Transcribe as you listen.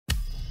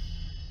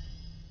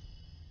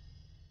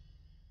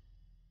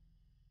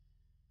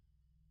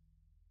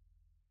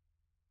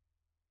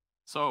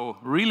So,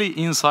 really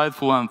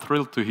insightful and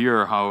thrilled to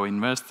hear how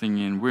investing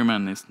in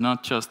women is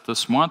not just the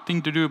smart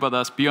thing to do, but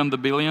as beyond the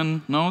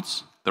billion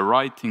notes, the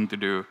right thing to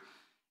do.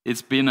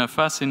 It's been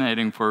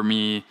fascinating for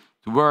me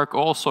to work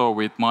also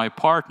with my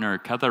partner,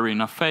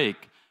 Katharina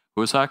Fake,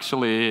 who's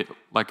actually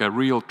like a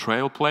real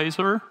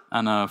trailblazer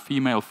and a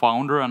female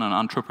founder and an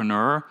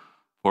entrepreneur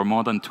for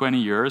more than 20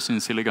 years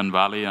in Silicon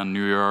Valley and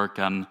New York.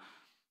 And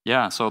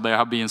yeah, so there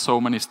have been so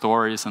many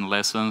stories and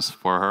lessons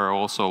for her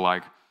also,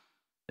 like,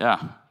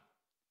 yeah.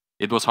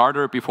 It was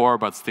harder before,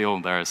 but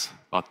still there's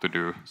a lot to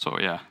do. So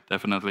yeah,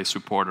 definitely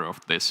supporter of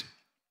this.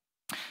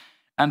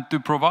 And to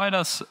provide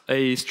us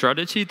a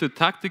strategy to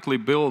tactically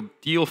build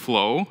deal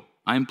flow,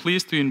 I'm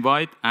pleased to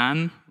invite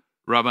Anne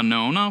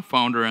Ravanona,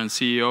 founder and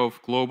CEO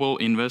of Global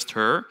Invest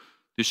Her,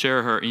 to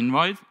share her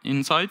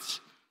insights.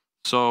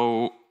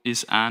 So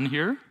is Anne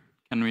here?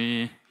 Can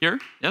we hear?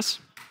 Yes?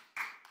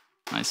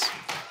 Nice.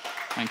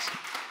 Thanks.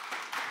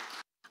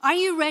 Are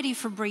you ready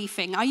for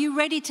briefing? Are you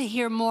ready to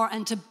hear more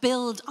and to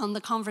build on the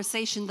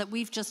conversation that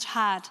we've just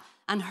had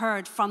and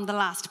heard from the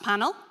last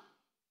panel?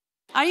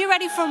 Are you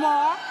ready for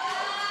more?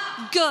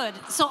 Good.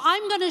 So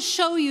I'm going to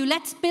show you,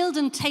 let's build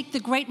and take the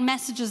great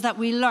messages that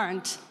we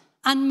learned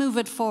and move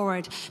it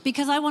forward.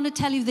 Because I want to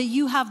tell you that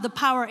you have the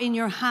power in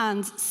your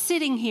hands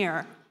sitting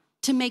here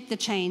to make the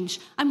change.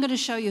 I'm going to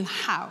show you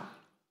how.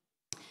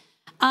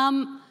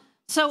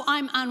 So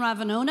I'm Anne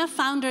Ravanona,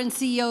 founder and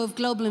CEO of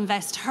Global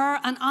Invest Her,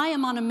 and I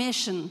am on a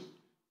mission.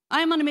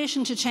 I am on a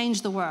mission to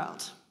change the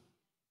world.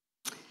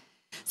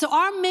 So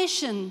our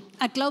mission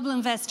at Global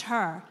Invest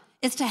Her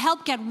is to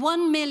help get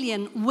 1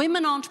 million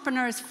women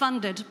entrepreneurs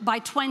funded by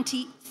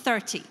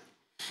 2030.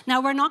 Now,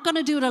 we're not going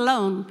to do it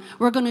alone.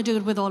 We're going to do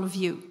it with all of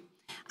you.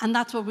 And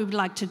that's what we would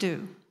like to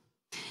do.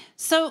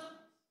 So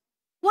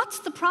what's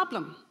the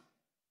problem?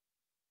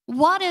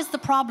 What is the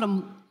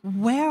problem?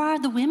 Where are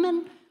the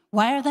women?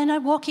 Why are they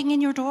not walking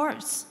in your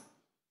doors?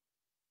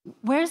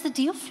 Where's the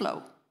deal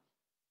flow?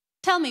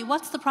 Tell me,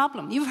 what's the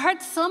problem? You've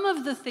heard some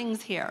of the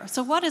things here.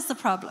 So what is the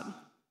problem?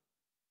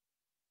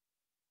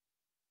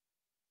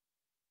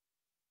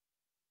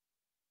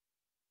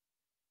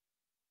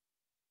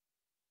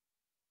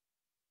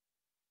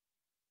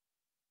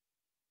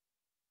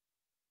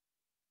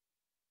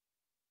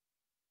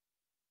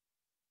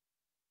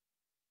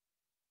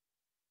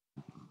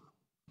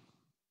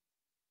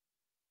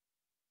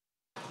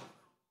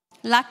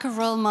 Lack of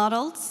role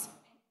models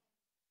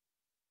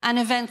and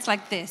events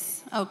like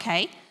this,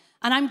 okay.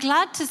 And I'm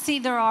glad to see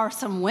there are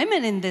some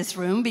women in this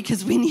room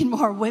because we need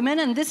more women,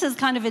 and this is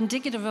kind of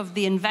indicative of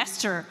the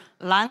investor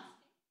land.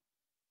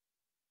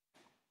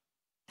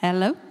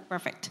 Hello?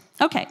 Perfect.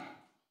 Okay.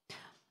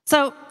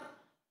 So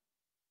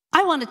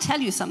I want to tell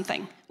you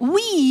something.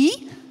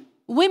 We,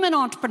 women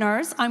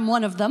entrepreneurs, I'm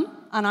one of them,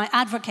 and I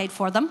advocate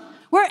for them,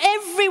 we're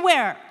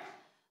everywhere.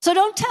 So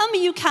don't tell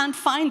me you can't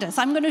find us.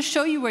 I'm going to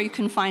show you where you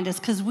can find us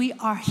because we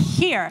are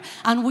here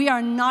and we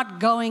are not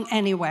going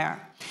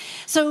anywhere.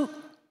 So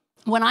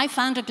when I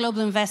founded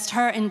Global Invest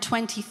Her in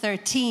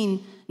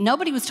 2013,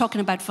 nobody was talking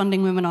about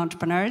funding women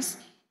entrepreneurs.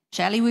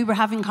 Shelley, we were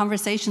having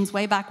conversations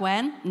way back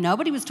when.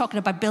 Nobody was talking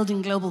about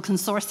building global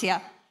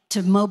consortia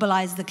to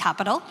mobilize the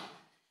capital.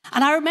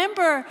 And I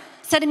remember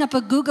setting up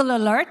a Google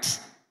alert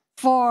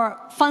for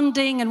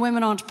funding and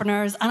women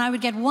entrepreneurs, and I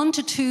would get 1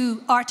 to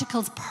 2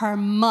 articles per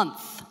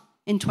month.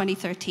 In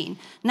 2013.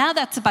 Now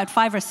that's about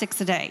 5 or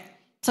 6 a day.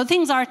 So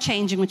things are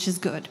changing, which is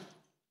good.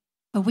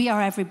 But we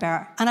are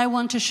everywhere, and I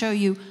want to show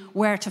you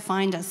where to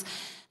find us.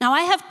 Now,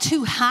 I have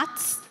 2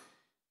 hats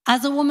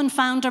as a woman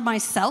founder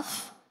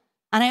myself,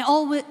 and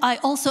I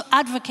also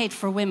advocate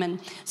for women.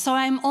 So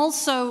I'm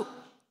also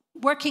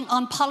working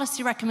on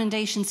policy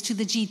recommendations to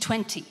the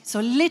G20. So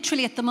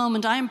literally at the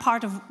moment, I am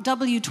part of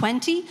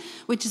W20,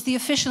 which is the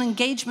official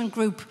engagement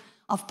group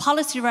of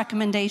policy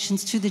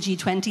recommendations to the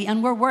G20,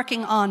 and we're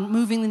working on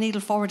moving the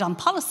needle forward on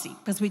policy,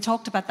 because we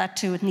talked about that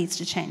too, it needs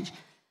to change.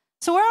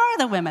 So where are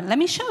the women? Let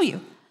me show you.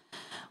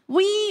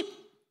 We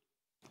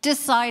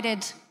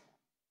decided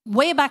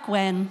way back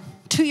when,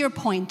 to your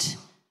point,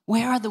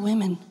 where are the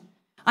women?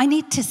 I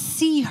need to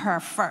see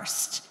her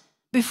first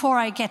before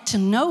I get to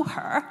know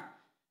her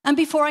and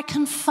before I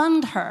can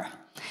fund her.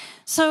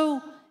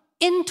 So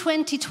in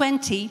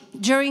 2020,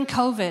 during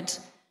COVID,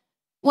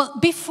 well,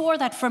 before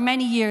that, for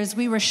many years,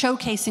 we were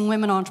showcasing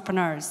women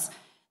entrepreneurs.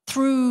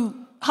 Through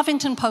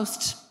Huffington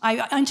Post,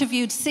 I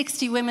interviewed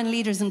 60 women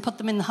leaders and put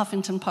them in the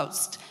Huffington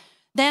Post.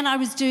 Then I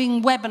was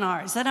doing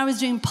webinars. Then I was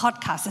doing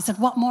podcasts. I said,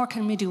 what more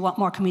can we do? What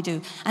more can we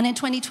do? And in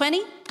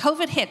 2020,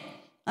 COVID hit.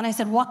 And I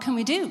said, what can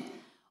we do?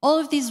 All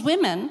of these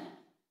women,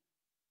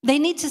 they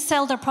need to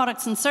sell their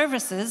products and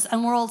services,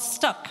 and we're all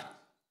stuck.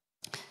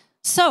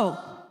 So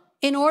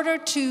in order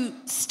to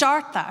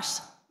start that,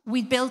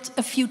 we built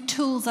a few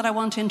tools that I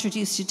want to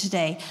introduce you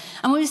today.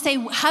 And when we say,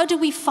 how do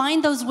we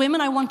find those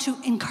women? I want to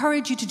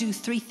encourage you to do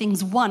 3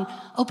 things. 1,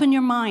 open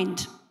your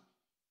mind.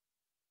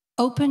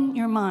 Open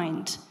your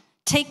mind.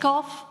 Take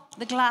off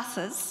the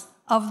glasses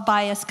of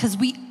bias, because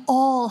we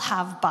all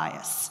have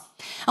bias.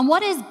 And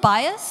what is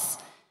bias?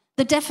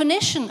 The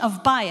definition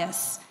of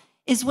bias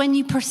is when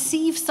you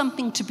perceive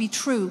something to be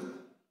true,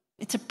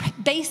 It's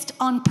based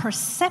on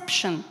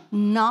perception,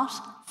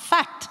 not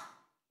fact,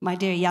 my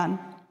dear Jan.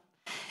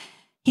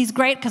 He's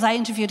great because I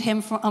interviewed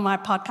him on my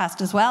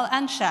podcast as well,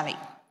 and Shelley.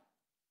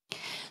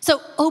 So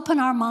open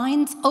our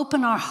minds,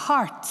 open our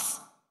hearts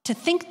to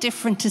think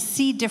different, to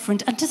see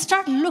different, and to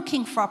start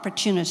looking for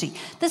opportunity.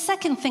 The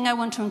second thing I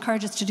want to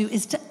encourage us to do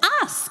is to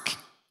ask.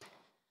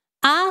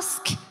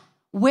 Ask,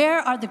 where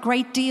are the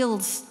great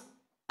deals?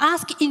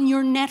 Ask in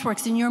your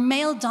networks, in your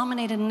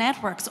male-dominated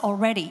networks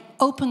already.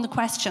 Open the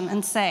question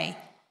and say,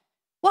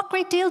 what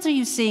great deals are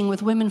you seeing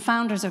with women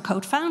founders or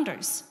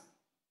co-founders?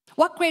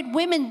 What great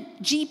women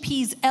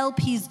GPs,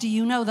 LPs do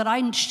you know that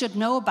I should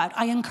know about?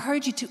 I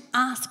encourage you to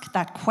ask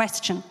that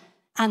question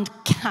and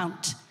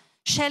count.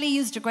 Shelley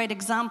used a great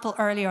example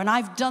earlier, and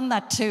I've done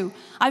that too.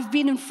 I've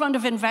been in front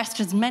of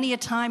investors many a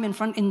time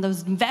in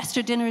those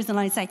investor dinners, and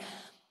I say,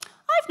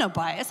 I've no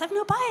bias.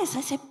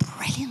 I say,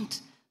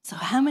 brilliant. So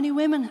how many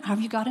women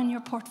have you got in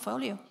your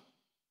portfolio?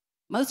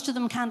 Most of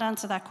them can't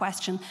answer that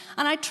question.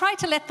 And I try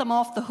to let them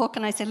off the hook,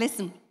 and I say,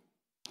 listen,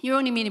 you're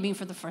only meeting me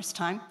for the first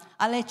time.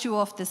 I'll let you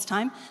off this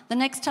time. The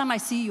next time I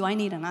see you, I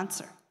need an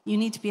answer. You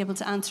need to be able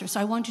to answer. So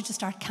I want you to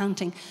start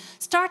counting.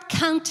 Start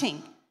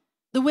counting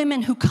the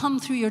women who come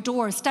through your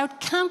doors.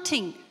 Start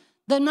counting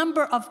the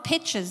number of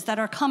pitches that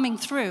are coming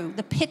through,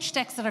 the pitch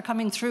decks that are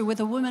coming through with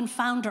a woman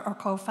founder or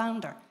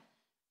co-founder.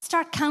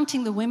 Start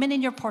counting the women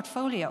in your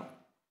portfolio,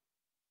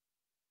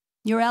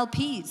 your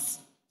LPs,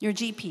 your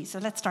GPs. So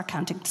let's start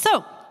counting.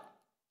 So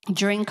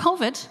during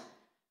COVID,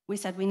 we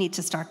said we need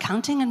to start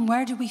counting, and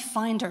where do we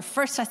find her?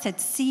 First I said,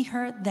 see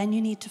her, then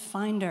you need to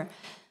find her.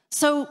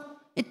 So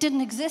it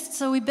didn't exist,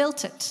 so we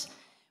built it.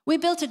 We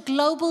built a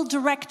global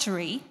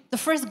directory, the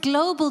first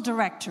global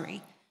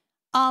directory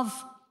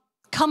of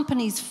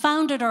companies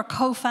founded or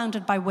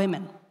co-founded by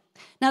women.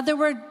 Now, there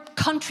were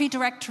country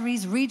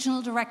directories,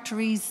 regional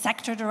directories,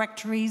 sector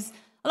directories,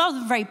 a lot of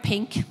them very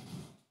pink,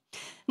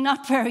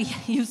 not very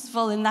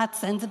useful in that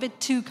sense, a bit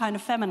too kind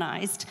of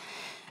feminized.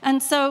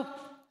 And so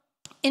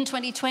in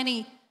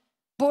 2020,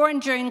 born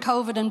during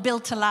COVID and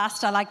built to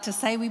last, I like to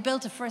say, we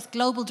built a first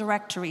global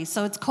directory.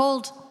 So it's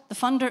called the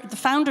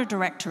founder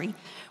directory,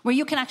 where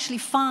you can actually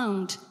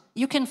find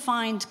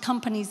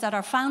companies that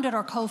are founded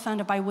or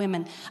co-founded by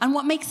women. And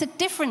what makes it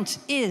different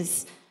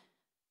is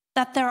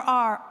that there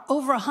are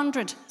over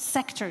 100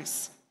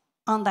 sectors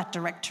on that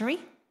directory,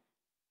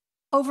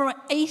 over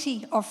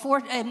 80 or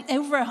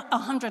over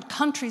 100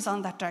 countries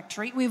on that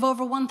directory. We have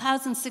over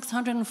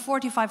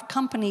 1,645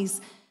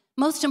 companies.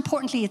 Most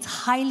importantly, it's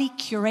highly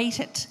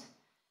curated.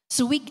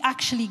 So we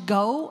actually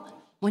go,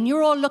 when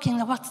you're all looking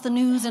at what's the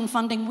news and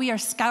funding, we are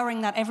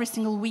scouring that every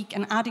single week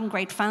and adding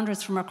great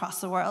founders from across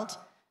the world.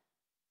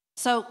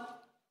 So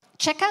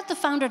check out the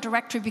founder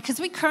directory, because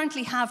we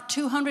currently have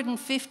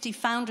 250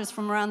 founders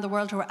from around the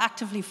world who are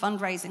actively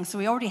fundraising. So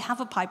we already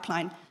have a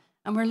pipeline,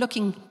 and we're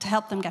looking to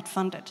help them get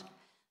funded.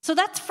 So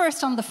that's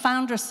first on the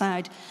founder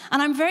side.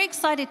 And I'm very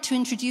excited to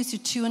introduce you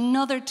to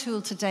another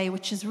tool today,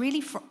 which is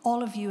really for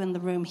all of you in the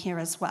room here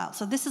as well.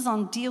 So this is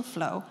on deal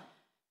flow.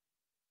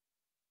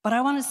 But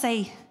I want to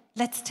say,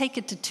 let's take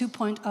it to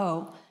 2.0.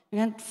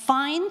 You're going to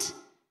find,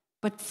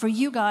 but for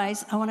you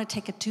guys, I want to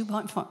take it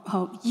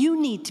 2.0.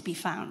 You need to be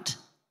found.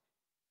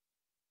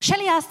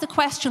 Shelley asked the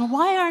question,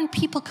 why aren't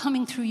people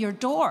coming through your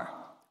door?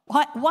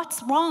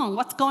 What's wrong?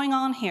 What's going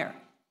on here?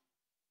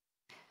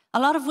 A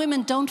lot of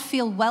women don't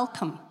feel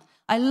welcome.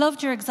 I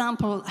loved your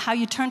example, how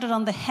you turned it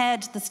on the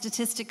head, the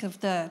statistic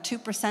of the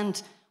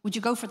 2%. Would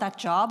you go for that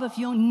job if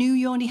you knew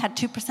you only had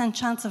 2%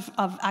 chance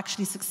of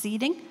actually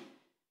succeeding?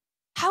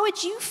 How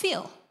would you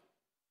feel?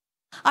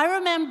 I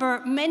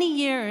remember many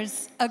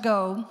years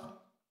ago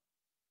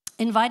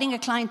inviting a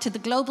client to the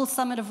Global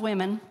Summit of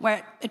Women,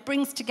 where it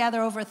brings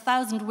together over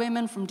 1,000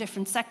 women from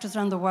different sectors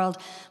around the world.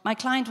 My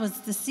client was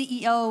the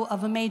CEO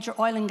of a major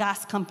oil and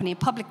gas company, a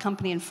public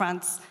company in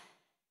France.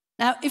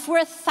 Now, if we're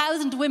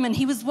 1,000 women,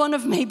 he was one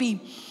of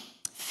maybe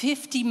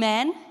 50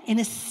 men in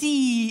a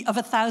sea of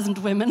 1,000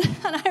 women.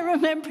 And I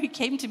remember he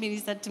came to me and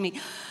he said to me,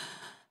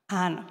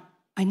 Anne,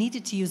 I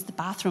needed to use the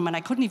bathroom and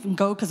I couldn't even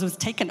go because it was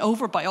taken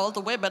over by all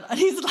the women. And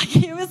he's like,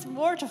 he was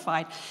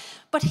mortified.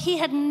 But he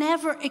had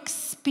never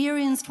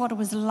experienced what it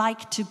was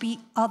like to be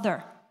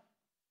other,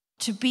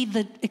 to be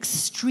the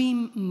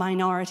extreme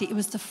minority. It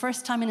was the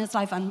first time in his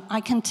life, and I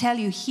can tell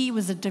you he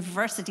was a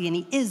diversity, and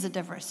he is a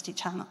diversity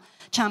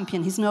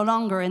champion. He's no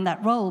longer in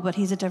that role, but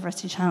he's a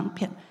diversity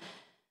champion.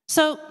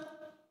 So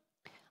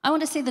I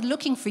want to say that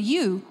looking for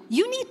you,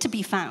 you need to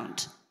be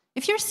found.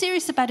 If you're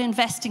serious about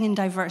investing in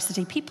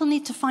diversity, people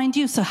need to find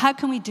you. So how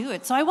can we do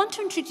it? So I want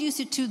to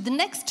introduce you to the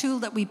next tool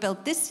that we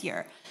built this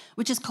year,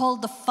 which is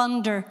called the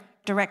Funder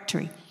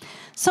Directory.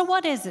 So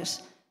what is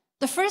it?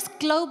 The first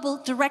global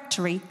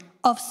directory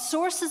of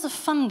sources of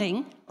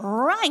funding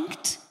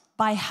ranked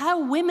by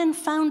how women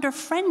founder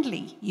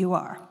friendly you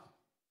are.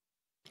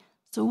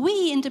 So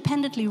we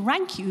independently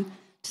rank you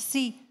to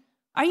see,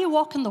 are you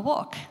walking the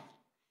walk?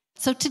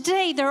 So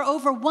today there are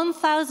over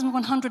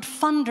 1,100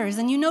 funders,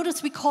 and you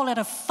notice we call it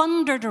a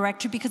funder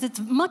directory because it's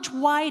much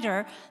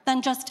wider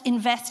than just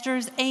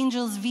investors,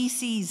 angels,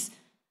 VCs.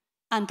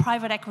 and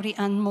private equity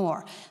and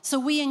more. So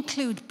we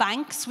include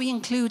banks, we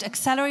include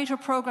accelerator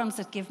programs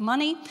that give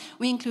money,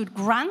 we include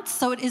grants,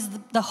 so it is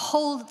the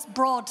whole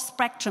broad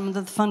spectrum of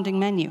the funding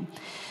menu.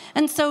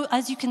 And so,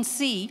 as you can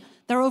see,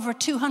 there are over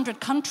 200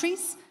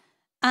 countries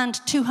and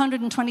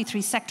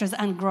 223 sectors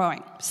and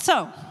growing.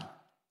 So,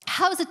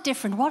 how is it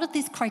different? What are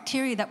these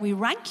criteria that we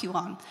rank you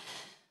on?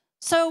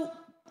 So,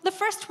 the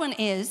first one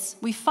is,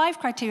 we have 5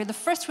 criteria. The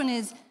first one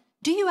is,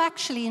 do you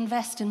actually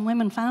invest in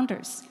women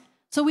founders?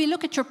 So we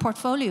look at your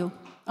portfolio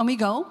and we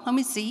go and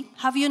we see,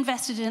 have you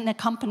invested in a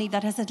company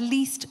that has at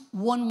least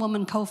one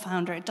woman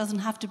co-founder? It doesn't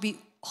have to be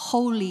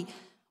wholly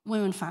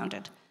women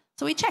founded.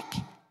 So we check.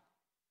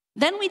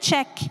 Then we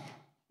check,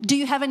 do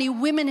you have any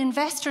women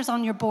investors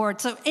on your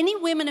board? So any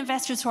women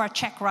investors who are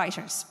check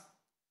writers,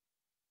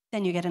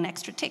 then you get an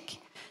extra tick.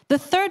 The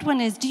third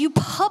one is, do you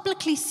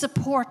publicly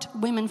support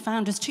women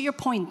founders? To your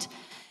point,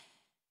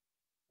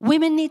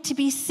 women need to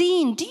be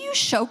seen. Do you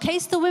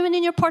showcase the women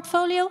in your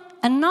portfolio?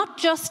 And not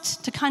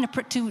just to kind of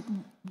to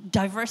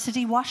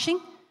diversity washing.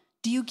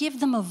 Do you give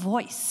them a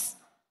voice?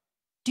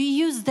 Do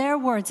you use their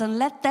words and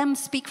let them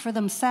speak for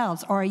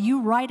themselves? Or are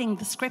you writing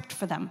the script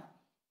for them?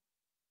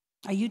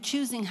 Are you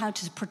choosing how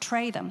to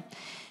portray them?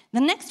 The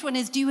next one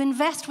is, do you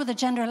invest with a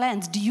gender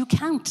lens? Do you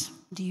count?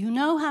 Do you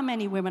know how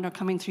many women are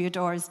coming through your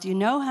doors? Do you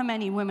know how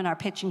many women are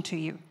pitching to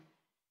you?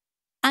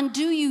 And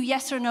do you,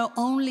 yes or no,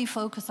 only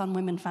focus on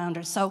women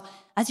founders? So,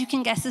 as you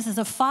can guess, this is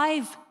a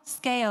 5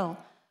 scale,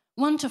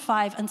 1 to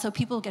 5, and so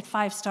people get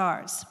 5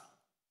 stars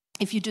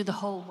if you do the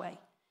whole way.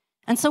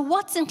 And so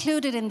what's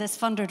included in this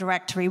funder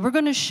directory? We're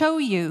going to show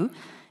you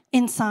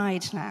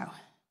inside now.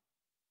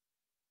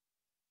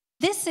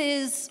 This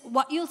is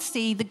what you'll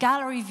see, the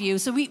gallery view.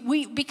 So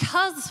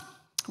because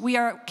we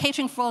are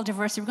catering for all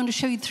diversity, we're going to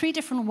show you 3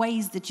 different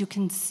ways that you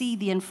can see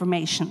the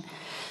information.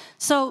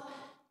 So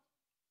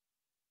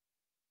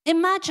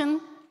imagine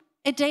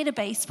a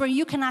database where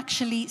you can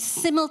actually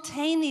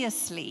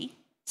simultaneously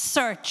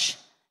search,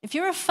 if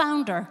you're a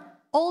founder,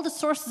 all the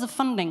sources of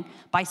funding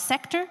by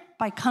sector,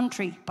 by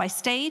country, by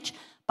stage,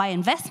 by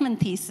investment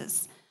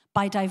thesis,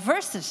 by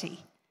diversity,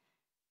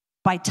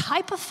 by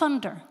type of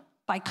funder,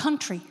 by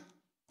country,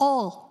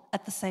 all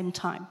at the same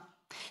time.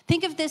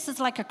 Think of this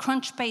as like a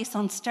Crunchbase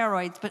on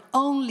steroids, but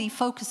only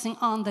focusing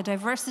on the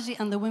diversity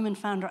and the women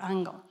founder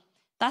angle.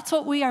 That's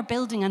what we are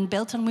building and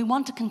built, and we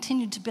want to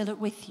continue to build it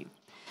with you.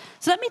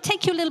 So let me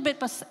take you a little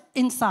bit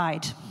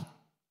inside.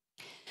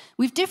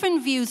 We've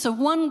different views. So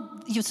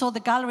one, you saw the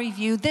gallery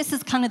view. This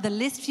is kind of the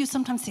list view.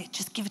 Sometimes say,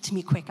 just give it to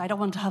me quick. I don't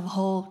want to have a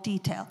whole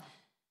detail.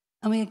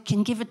 And we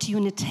can give it to you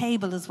in a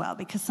table as well,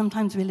 because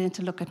sometimes we need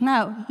to look at.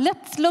 Now,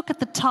 let's look at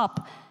the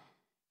top.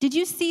 Did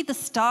you see the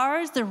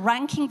stars, the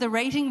ranking, the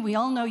rating? We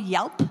all know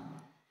Yelp.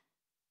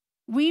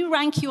 We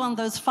rank you on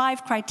those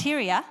 5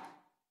 criteria.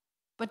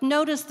 But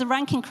notice the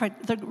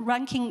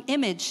ranking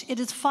image. It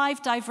is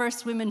 5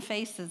 diverse women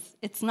faces.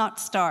 It's not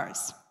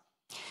stars.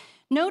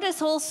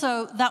 Notice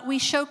also that we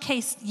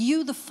showcase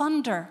you, the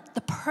funder,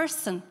 the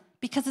person,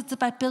 because it's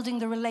about building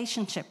the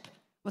relationship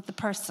with the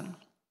person.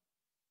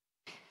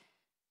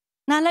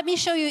 Now let me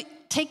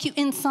take you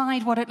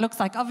inside what it looks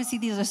like. Obviously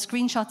these are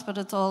screenshots, but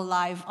it's all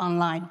live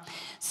online.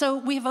 So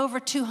we have over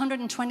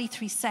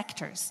 223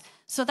 sectors.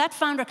 So that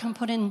founder can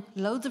put in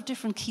loads of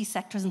different key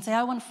sectors and say,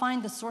 I want to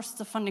find the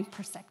sources of funding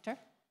per sector.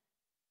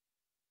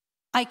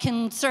 I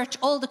can search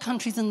all the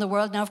countries in the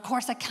world. Now, of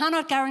course, I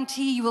cannot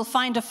guarantee you will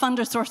find a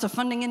funder source of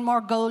funding in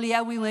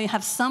Mongolia. We may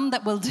have some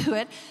that will do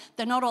it.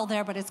 They're not all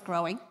there, but it's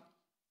growing.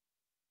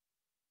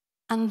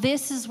 And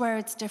this is where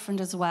it's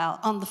different as well.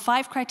 On the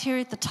 5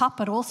 criteria at the top,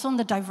 but also on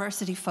the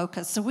diversity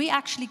focus. So we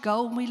actually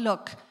go and we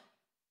look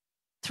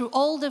through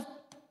all the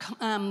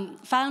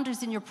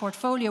founders in your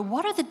portfolio.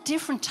 What are the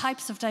different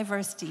types of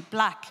diversity?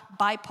 Black,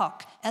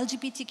 BIPOC,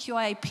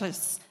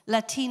 LGBTQIA+,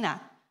 Latina,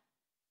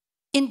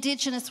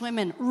 Indigenous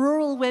women,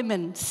 rural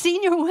women,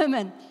 senior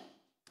women.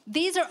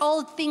 These are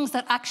all things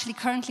that actually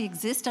currently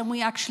exist, and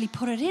we actually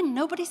put it in.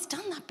 Nobody's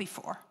done that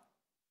before.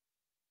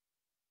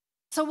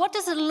 So what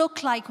does it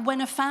look like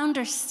when a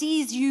founder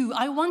sees you?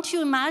 I want you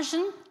to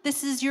imagine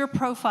this is your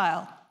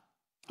profile.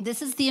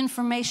 This is the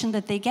information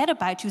that they get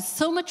about you.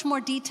 So much more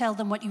detail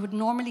than what you would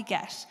normally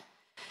get.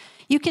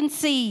 You can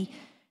see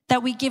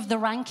that we give the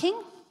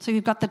ranking. So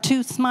you've got the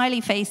 2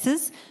 smiley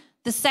faces.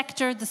 The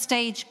sector, the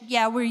stage,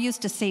 yeah, we're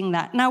used to seeing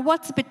that. Now,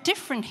 what's a bit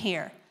different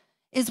here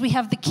is we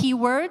have the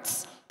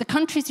keywords, the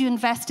countries you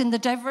invest in, the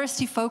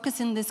diversity focus.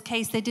 In this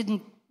case, they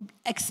didn't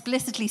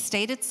explicitly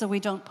state it, so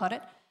we don't put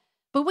it.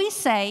 But we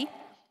say,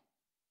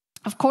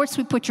 of course,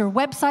 we put your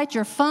website,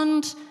 your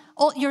fund,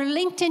 your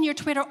LinkedIn, your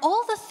Twitter,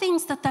 all the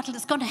things that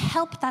is going to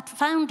help that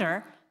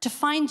founder to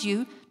find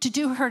you, to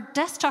do her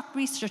desktop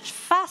research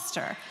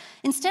faster.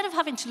 Instead of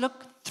having to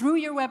look through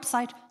your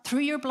website,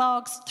 through your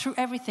blogs, through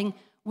everything,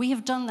 we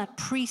have done that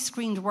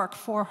pre-screened work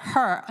for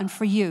her and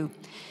for you.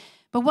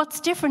 But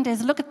what's different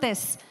is, look at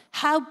this,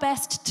 how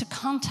best to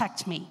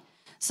contact me.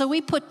 So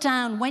we put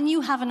down, when you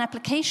have an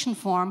application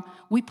form,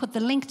 we put the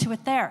link to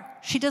it there.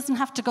 She doesn't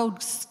have to go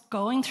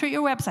going through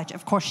your website.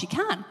 Of course she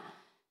can.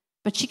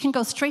 but she can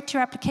go straight to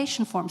your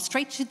application form,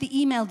 straight to the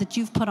email that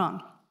you've put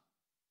on.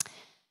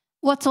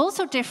 What's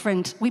also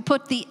different, we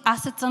put the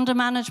assets under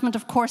management,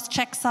 of course,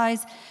 check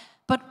size,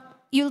 but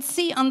you'll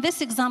see on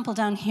this example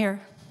down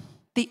here,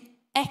 the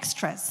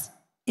extras.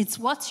 It's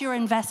what's your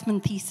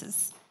investment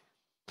thesis?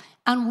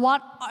 And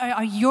what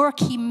are your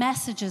key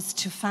messages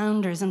to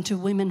founders and to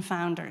women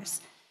founders?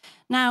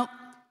 Now,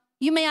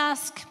 you may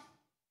ask,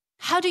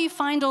 how do you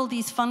find all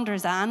these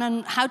funders, Anne,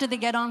 and how do they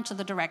get onto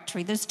the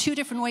directory? There's two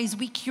different ways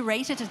we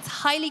curate it. It's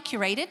highly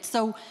curated,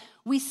 so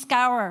we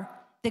scour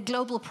the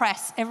global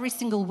press every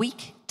single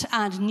week to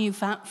add new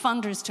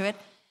funders to it.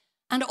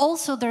 And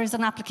also there's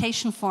an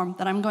application form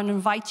that I'm going to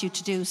invite you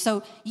to do.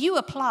 So you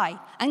apply,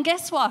 and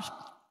guess what?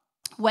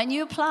 When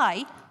you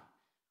apply,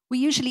 we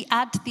usually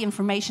add to the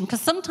information,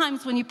 because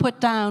sometimes when you put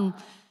down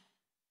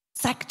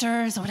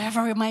sectors or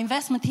whatever, my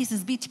investment thesis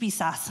is B2B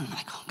SaaS, and I'm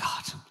like, oh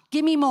God,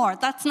 give me more.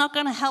 That's not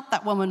going to help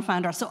that woman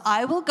founder. So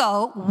I will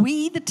go,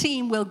 we, the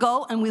team, will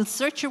go and we'll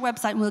search your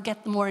website and we'll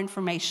get more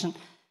information.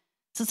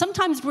 So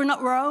sometimes we're not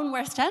our own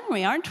worst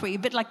enemy, aren't we? A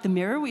bit like the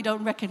mirror, we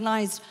don't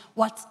recognize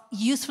what's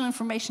useful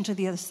information to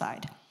the other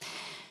side.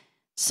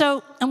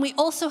 So, and we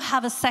also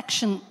have a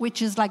section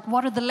which is like,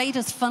 what are the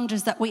latest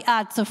funders that we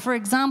add? So for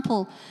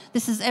example,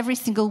 this is every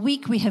single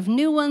week, we have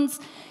new ones.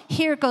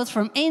 Here it goes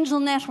from angel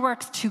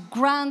networks to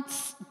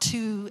grants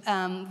to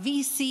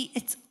VC.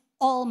 It's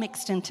all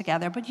mixed in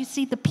together, but you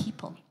see the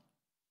people.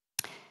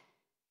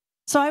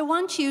 So I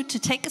want you to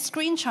take a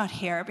screenshot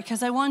here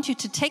because I want you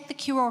to take the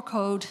QR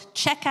code,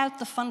 check out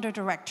the funder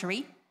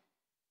directory.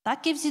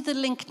 That gives you the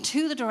link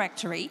to the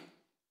directory.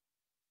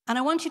 And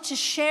I want you to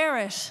share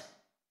it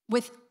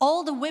with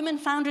all the women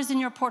founders in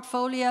your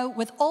portfolio,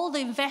 with all the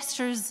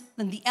investors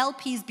and the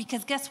LPs,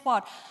 because guess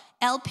what?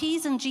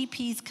 LPs and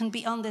GPs can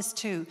be on this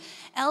too.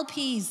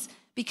 LPs,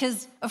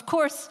 because of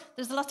course,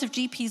 there's lots of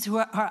GPs who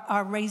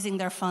are raising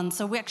their funds.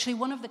 So we actually,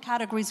 one of the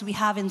categories we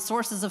have in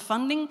sources of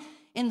funding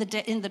in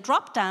the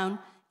drop-down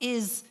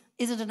is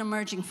it an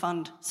emerging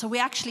fund? So we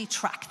actually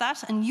track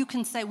that, and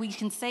we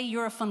can say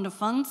you're a fund of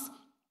funds,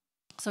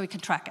 so we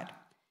can track it.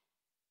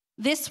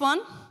 This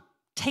one,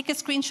 take a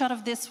screenshot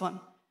of this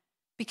one,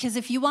 because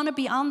if you want to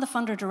be on the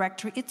funder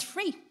directory, it's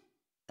free.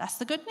 That's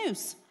the good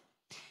news.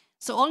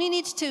 So all you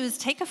need to do is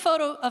take a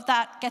photo of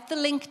that, get the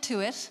link to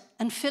it,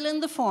 and fill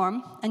in the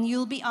form, and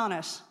you'll be on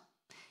it.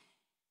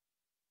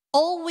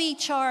 All we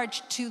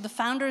charge to the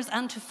founders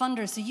and to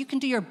funders, so you can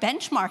do your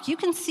benchmark. You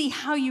can see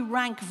how you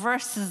rank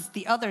versus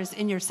the others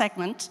in your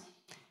segment.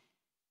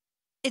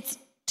 It's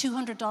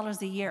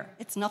 $200 a year.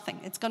 It's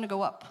nothing. It's going to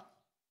go up.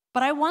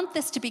 But I want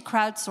this to be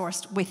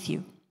crowdsourced with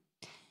you.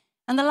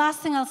 And the last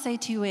thing I'll say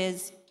to you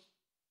is,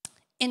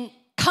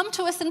 come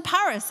to us in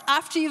Paris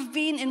after you've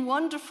been in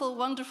wonderful,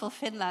 wonderful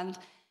Finland.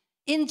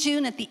 In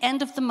June, at the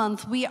end of the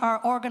month, we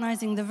are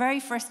organizing the very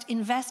first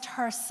Invest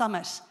Her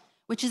Summit,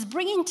 which is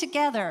bringing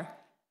together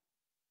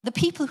the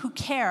people who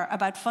care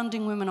about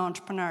funding women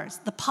entrepreneurs,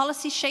 the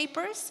policy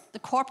shapers, the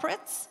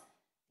corporates,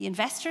 the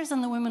investors,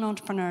 and the women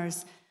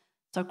entrepreneurs.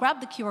 So grab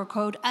the QR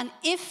code, and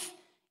if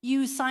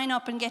you sign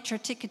up and get your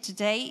ticket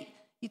today,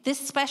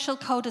 this special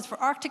code is for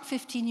Arctic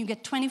 15. You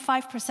get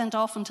 25%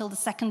 off until the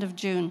 2nd of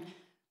June.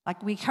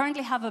 Like, we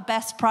currently have a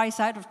best price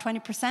out of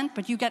 20%,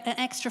 but you get an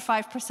extra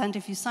 5%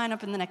 if you sign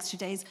up in the next 2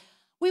 days.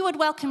 We would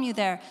welcome you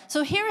there.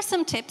 So here are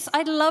some tips.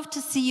 I'd love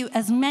to see you,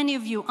 as many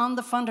of you, on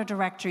the funder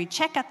directory.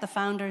 Check out the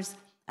founders,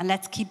 and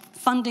let's keep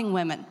funding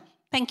women.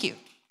 Thank you.